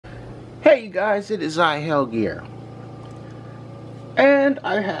Hey you guys, it is Hellgear, and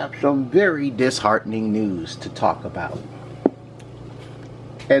I have some very disheartening news to talk about.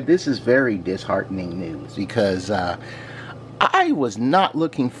 And this is very disheartening news because I was not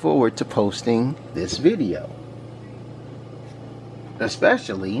looking forward to posting this video,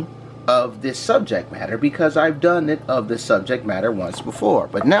 especially of this subject matter, because I've done it of this subject matter once before,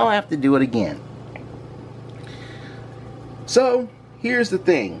 but now I have to do it again. So here's the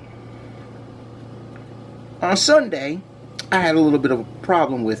thing. On Sunday, I had a little bit of a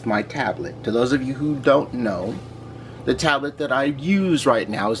problem with my tablet. To those of you who don't know, the tablet that I use right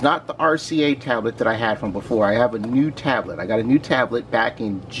now is not the RCA tablet that I had from before. I have a new tablet. I got a new tablet back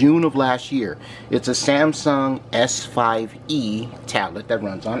in June of last year. It's a Samsung S5e tablet that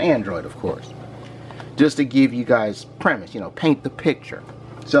runs on Android, of course. Just to give you guys premise, paint the picture.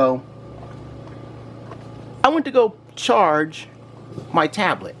 So, I went to go charge my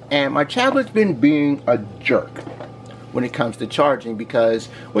tablet, and my tablet's been being a jerk when it comes to charging, because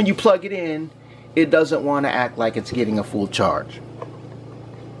when you plug it in, it doesn't want to act like it's getting a full charge.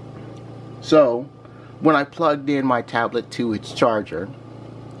 So when I plugged in my tablet to its charger,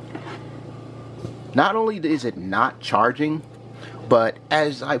 not only is it not charging, but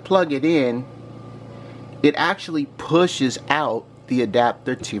as I plug it in, it actually pushes out the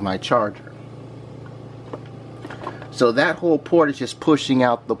adapter to my charger. So that whole port is just pushing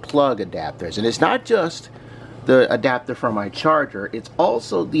out the plug adapters. And it's not just the adapter for my charger, it's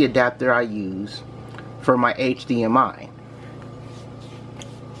also the adapter I use for my HDMI.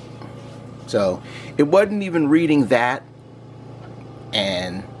 So it wasn't even reading that,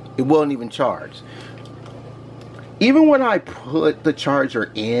 and it won't even charge. Even when I put the charger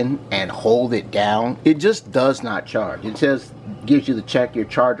in and hold it down, it just does not charge. It says, gives you the check your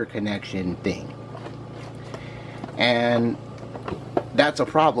charger connection thing. And that's a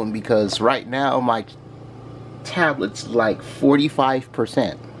problem, because right now my tablet's like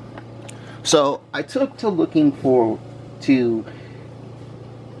 45%. So I took to looking to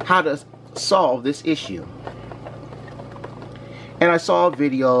how to solve this issue. And I saw a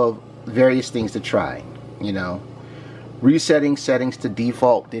video of various things to try. Resetting settings to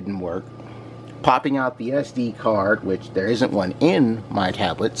default didn't work. Popping out the SD card, which there isn't one in my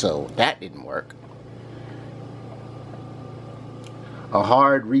tablet, so that didn't work. A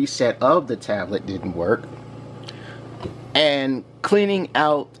hard reset of the tablet didn't work. And cleaning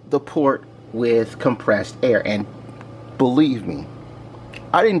out the port with compressed air. And believe me,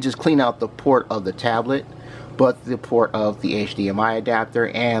 I didn't just clean out the port of the tablet, but the port of the HDMI adapter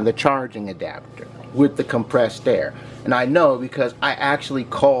and the charging adapter with the compressed air. And I know because I actually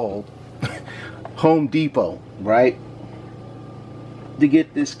called Home Depot, right, to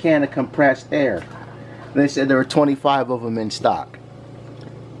get this can of compressed air. They said there were 25 of them in stock.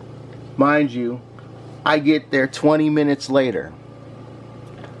 Mind you, I get there 20 minutes later,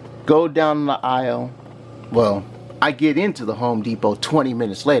 go down the aisle. Well, I get into the Home Depot 20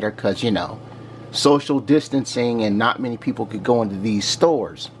 minutes later because, social distancing and not many people could go into these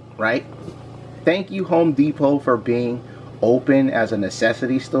stores, right? Thank you, Home Depot, for being open as a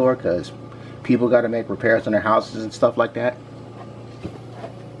necessity store, because people got to make repairs on their houses and stuff like that.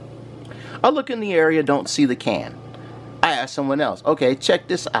 I look in the area, don't see the can. I ask someone else, okay, check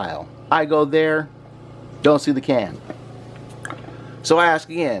this aisle. I go there, don't see the can. So I ask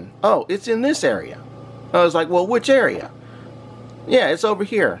again, oh, it's in this area. I was like, well, which area? Yeah, it's over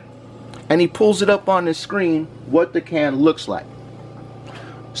here. And he pulls it up on his screen what the can looks like.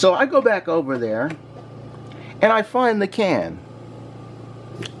 So I go back over there and I find the can.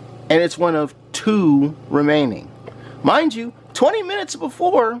 And it's one of 2 remaining. Mind you, 20 minutes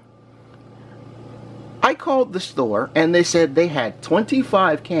before, I called the store and they said they had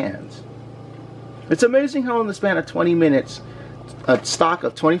 25 cans. It's amazing how in the span of 20 minutes, a stock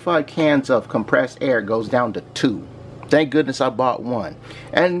of 25 cans of compressed air goes down to 2. Thank goodness I bought 1.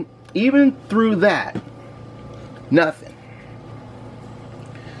 And even through that, nothing.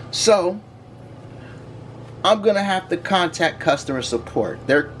 So, I'm going to have to contact customer support.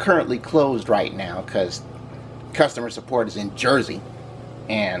 They're currently closed right now because customer support is in Jersey.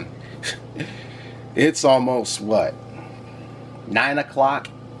 And it's almost, what, 9 o'clock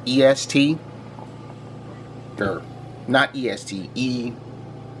EST? Or, not EST,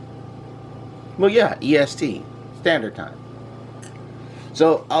 well, yeah, EST, Standard Time.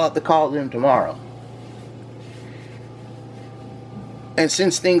 So, I'll have to call them tomorrow. And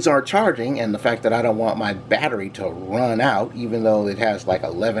since things are charging, and the fact that I don't want my battery to run out, even though it has like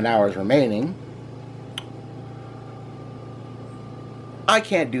 11 hours remaining, I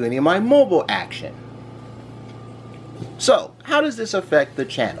can't do any of my mobile action. So, how does this affect the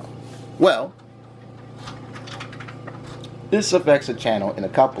channel? Well, this affects the channel in a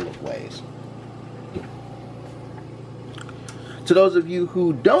couple of ways. To those of you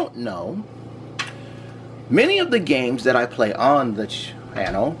who don't know, many of the games that I play on the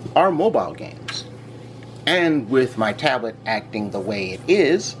channel are mobile games. And with my tablet acting the way it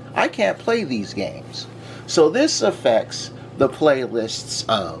is, I can't play these games. So this affects the playlists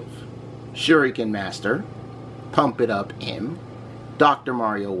of Shuriken Master, Pump It Up M, Dr.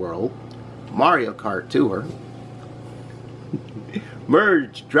 Mario World, Mario Kart Tour,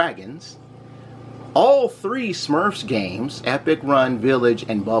 Merge Dragons, all 3 Smurfs games, Epic Run, Village,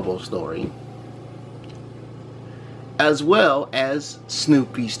 and Bubble Story, as well as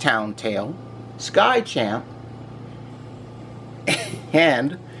Snoopy's Town Tale, Sky Champ,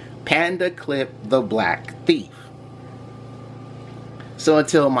 and Panda Clip the Black Thief. So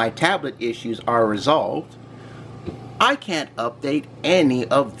until my tablet issues are resolved, I can't update any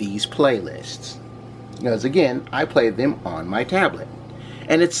of these playlists. Because again, I play them on my tablet.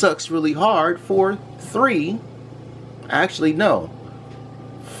 And it sucks really hard for 5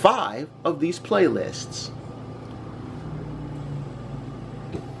 of these playlists.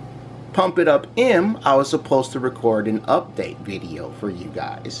 Pump It Up M, I was supposed to record an update video for you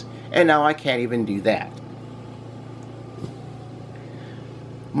guys, and now I can't even do that.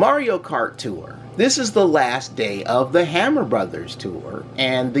 Mario Kart Tour. This is the last day of the Hammer Brothers Tour,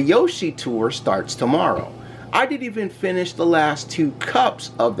 and the Yoshi Tour starts tomorrow. I didn't even finish the last 2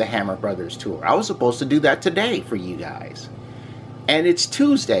 cups of the Hammer Brothers Tour. I was supposed to do that today for you guys. And it's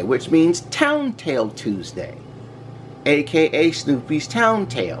Tuesday, which means Town Tale Tuesday, aka Snoopy's Town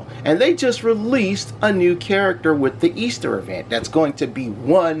Tale. And they just released a new character with the Easter event that's going to be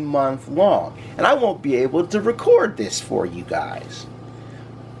 1 month long. And I won't be able to record this for you guys.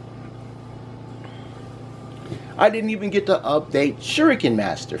 I didn't even get to update Shuriken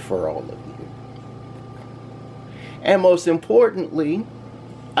Master for all of you. And most importantly,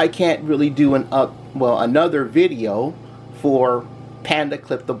 I can't really do another video for Panda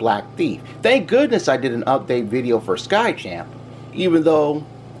Clip the Black Thief. Thank goodness I did an update video for Sky Champ, even though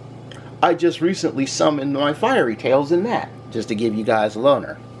I just recently summoned my Fiery Tails in that, just to give you guys a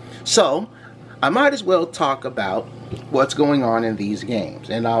loner. So, I might as well talk about what's going on in these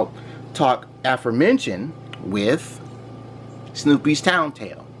games. And I'll talk aforementioned with Snoopy's Town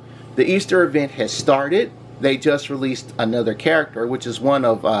Tale. The Easter event has started. They just released another character, which is one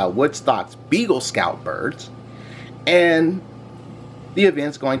of Woodstock's Beagle Scout birds. And the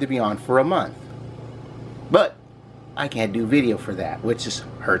event's going to be on for a month. But I can't do video for that, which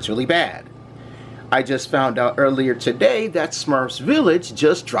hurts really bad. I just found out earlier today that Smurfs Village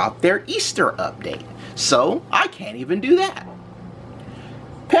just dropped their Easter update. So I can't even do that.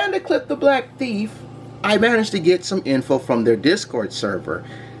 Panda Clip the Black Thief, I managed to get some info from their Discord server.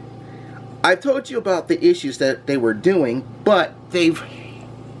 I told you about the issues that they were doing, but they've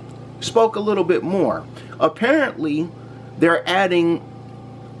spoke a little bit more. Apparently, they're adding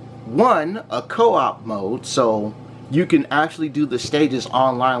a co-op mode, so you can actually do the stages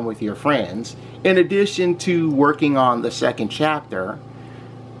online with your friends, in addition to working on the second chapter,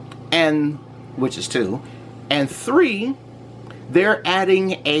 which is 2, and 3, they're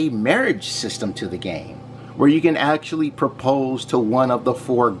adding a marriage system to the game, where you can actually propose to one of the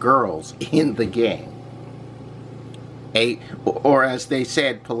 4 girls in the game. Or as they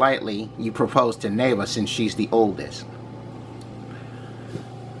said politely, you propose to Neva since she's the oldest.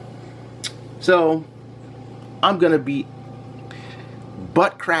 So, I'm going to be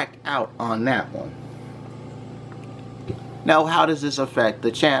butt cracked out on that one. Now, how does this affect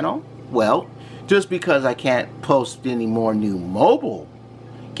the channel? Well, just because I can't post any more new mobile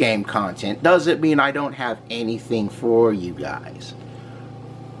game content doesn't mean I don't have anything for you guys.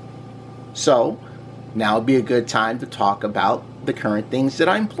 So, now would be a good time to talk about the current things that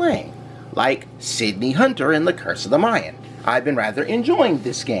I'm playing, like Sydney Hunter and the Curse of the Mayan. I've been rather enjoying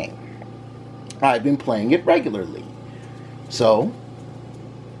this game. I've been playing it regularly, so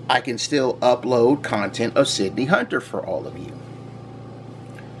I can still upload content of Sydney Hunter for all of you.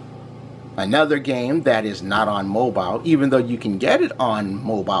 Another game that is not on mobile, even though you can get it on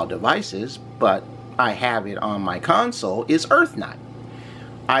mobile devices, but I have it on my console, is Earthknight.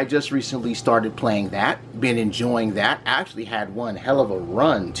 I just recently started playing that, been enjoying that, actually had one hell of a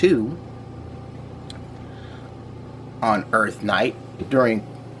run too on Earthknight during,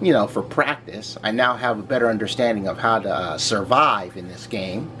 for practice. I now have a better understanding of how to survive in this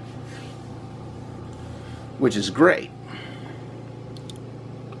game, which is great.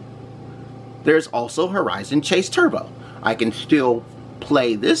 There's also Horizon Chase Turbo. I can still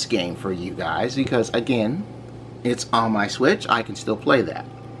play this game for you guys because, again, it's on my Switch. I can still play that.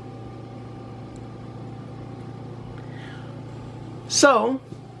 So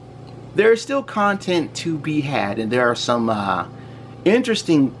there's still content to be had, and there are some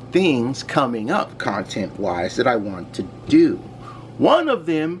interesting things coming up content-wise that I want to do. One of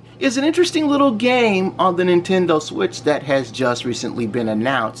them is an interesting little game on the Nintendo Switch that has just recently been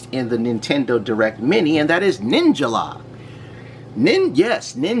announced in the Nintendo Direct Mini, and that is Ninjala.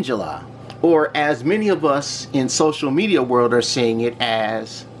 Yes, Ninjala. Or as many of us in social media world are saying it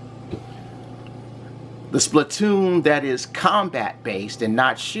as the Splatoon that is combat based and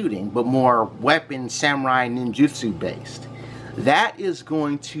not shooting, but more weapon samurai ninjutsu based. That is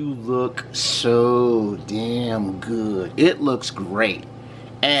going to look so damn good. It looks great.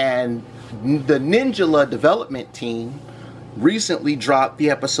 And the Ninjala development team recently dropped the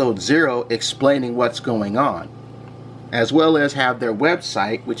episode 0 explaining what's going on, as well as have their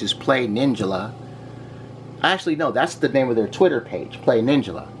website, which is Play Ninjala. Actually, no, that's the name of their Twitter page, Play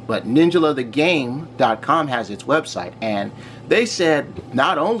Ninjala. But ninjalathegame.com has its website, and they said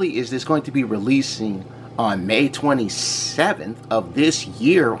not only is this going to be releasing on May 27th of this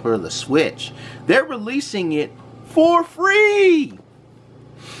year for the Switch, they're releasing it for free.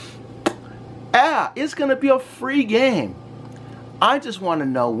 Yeah, it's going to be a free game. I just want to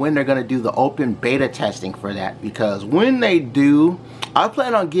know when they're going to do the open beta testing for that, because when they do, I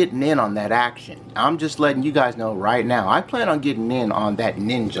plan on getting in on that action. I'm just letting you guys know right now. I plan on getting in on that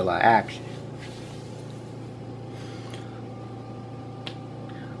Ninjala action.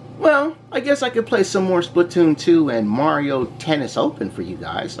 Well, I guess I could play some more Splatoon 2 and Mario Tennis Open for you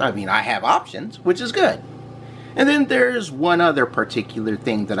guys. I mean, I have options, which is good. And then there's one other particular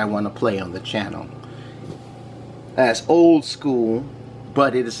thing that I want to play on the channel. That's old school,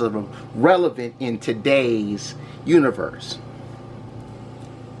 but it is relevant in today's universe.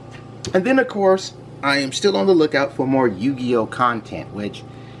 And then, of course, I am still on the lookout for more Yu-Gi-Oh! Content, which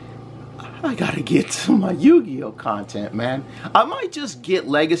I gotta get to my Yu-Gi-Oh! Content, man. I might just get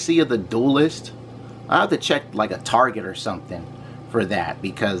Legacy of the Duelist. I have to check like a Target or something for that,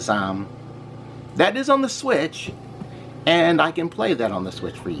 because that is on the Switch, and I can play that on the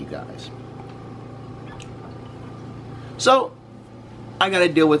Switch for you guys. So, I gotta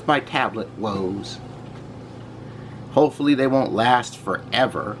deal with my tablet woes. Hopefully they won't last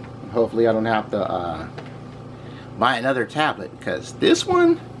forever. Hopefully I don't have to buy another tablet, because this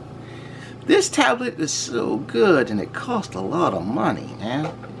tablet is so good and it costs a lot of money, man.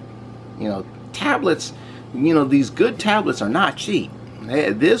 You know, tablets, you know, these good tablets are not cheap.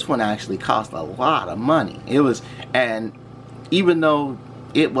 This one actually cost a lot of money. And even though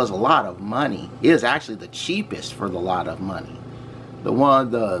it was a lot of money, it is actually the cheapest for the lot of money.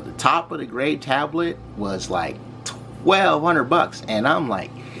 The top of the grade tablet was like $1,200, and I'm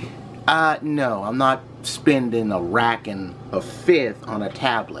like, no, I'm not spending a rack and a fifth on a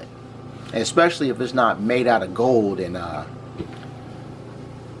tablet, especially if it's not made out of gold and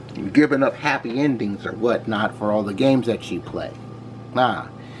giving up happy endings or whatnot for all the games that you play. Nah,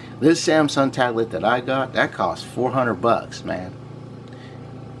 this Samsung tablet that I got, that cost $400, man.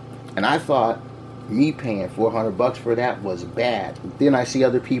 And I thought me paying $400 for that was bad. Then I see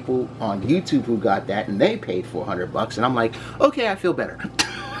other people on YouTube who got that and they paid $400, and I'm like, okay, I feel better.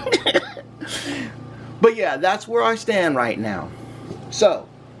 But yeah, that's where I stand right now. So,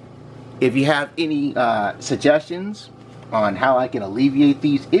 if you have any suggestions on how I can alleviate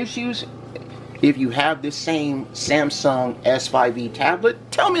these issues, if you have this same Samsung S5e tablet,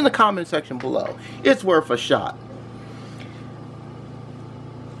 tell me in the comment section below. It's worth a shot.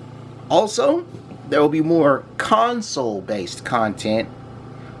 Also, there will be more console-based content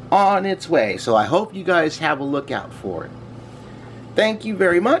on its way, so I hope you guys have a look out for it. Thank you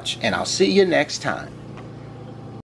very much, and I'll see you next time.